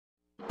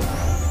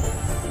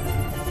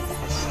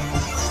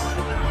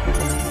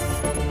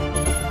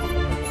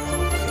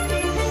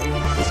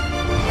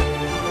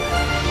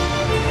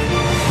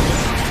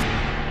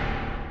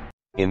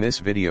In this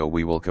video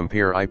we will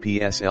compare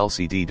IPS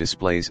LCD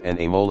displays and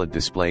AMOLED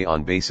display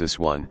on basis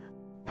 1,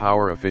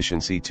 power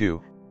efficiency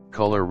 2,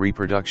 color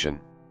reproduction.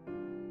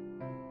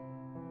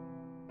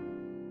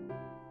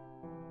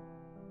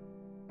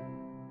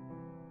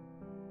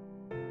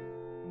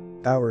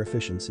 Power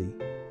efficiency.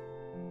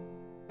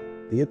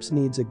 The IPS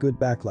needs a good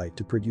backlight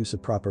to produce a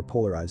proper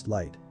polarized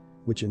light,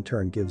 which in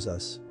turn gives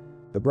us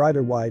a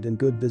brighter white and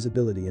good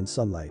visibility in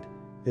sunlight.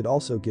 It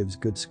also gives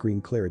good screen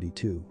clarity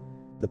too.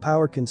 The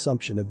power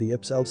consumption of the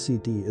IPS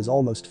LCD is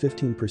almost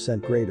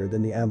 15% greater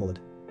than the AMOLED.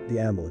 The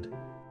AMOLED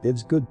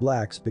gives good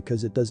blacks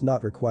because it does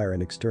not require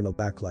an external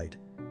backlight.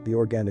 The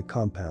organic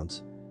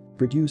compounds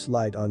produce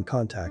light on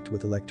contact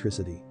with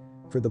electricity.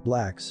 For the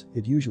blacks,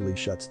 it usually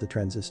shuts the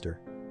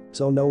transistor,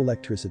 so no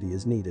electricity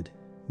is needed.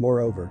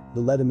 Moreover,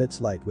 the LED emits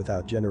light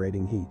without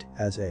generating heat.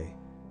 As a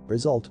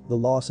result, the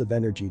loss of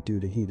energy due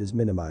to heat is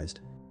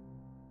minimized.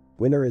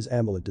 Winner is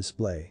AMOLED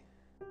display.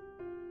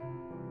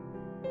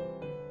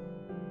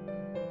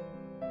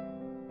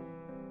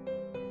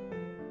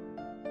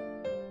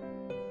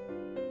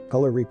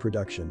 Color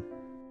reproduction.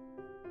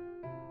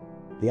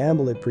 The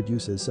AMOLED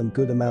produces some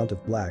good amount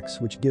of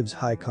blacks which gives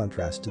high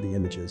contrast to the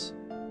images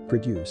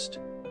produced.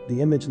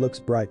 The image looks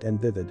bright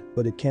and vivid,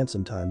 but it can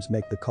sometimes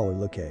make the color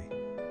look a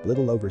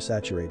little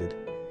oversaturated.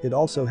 It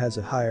also has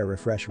a higher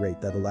refresh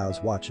rate that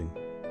allows watching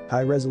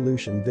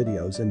high-resolution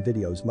videos and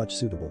videos much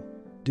suitable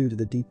due to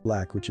the deep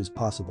black which is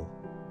possible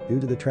due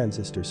to the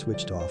transistor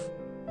switched off.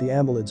 The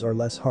AMOLEDs are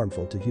less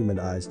harmful to human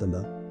eyes than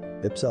the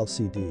IPS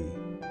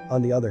LCD.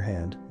 On the other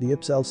hand, the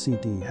IPS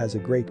LCD has a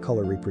great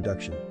color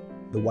reproduction.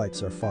 The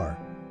whites are far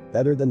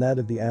better than that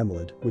of the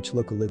AMOLED, which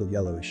look a little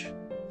yellowish.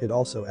 It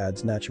also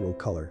adds natural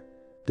color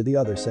to the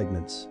other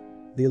segments.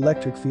 The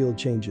electric field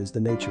changes the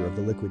nature of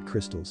the liquid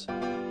crystals'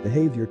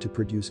 behavior to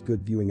produce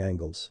good viewing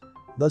angles.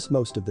 Thus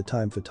most of the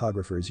time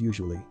photographers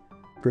usually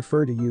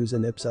prefer to use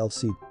an IPS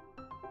LCD.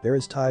 There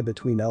is tie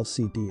between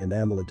LCD and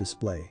AMOLED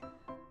display.